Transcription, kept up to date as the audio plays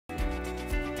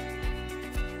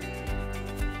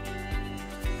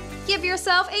Give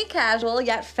yourself a casual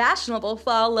yet fashionable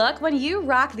fall look when you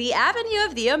rock the Avenue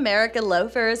of the American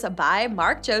Loafers by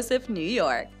Marc Joseph, New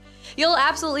York. You'll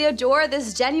absolutely adore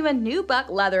this genuine nubuck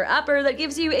leather upper that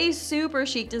gives you a super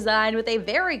chic design with a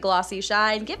very glossy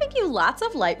shine, giving you lots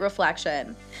of light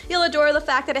reflection. You'll adore the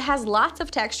fact that it has lots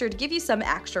of texture to give you some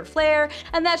extra flair,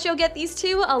 and that you'll get these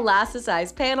two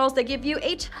elasticized panels that give you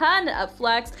a ton of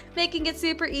flex, making it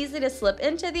super easy to slip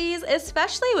into these,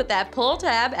 especially with that pull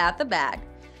tab at the back.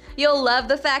 You'll love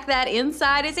the fact that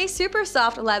inside is a super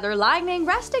soft leather lining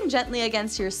resting gently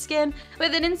against your skin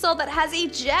with an insole that has a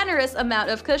generous amount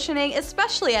of cushioning,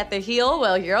 especially at the heel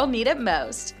where you'll need it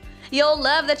most. You'll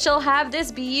love that you'll have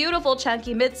this beautiful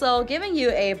chunky midsole giving you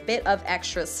a bit of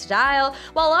extra style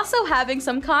while also having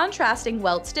some contrasting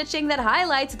welt stitching that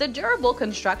highlights the durable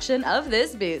construction of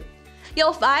this boot.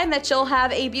 You'll find that you'll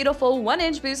have a beautiful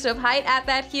 1-inch boost of height at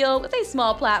that heel with a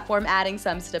small platform adding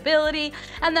some stability,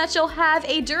 and that you'll have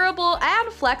a durable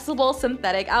and flexible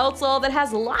synthetic outsole that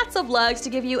has lots of lugs to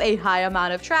give you a high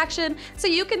amount of traction so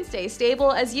you can stay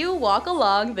stable as you walk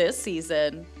along this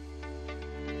season.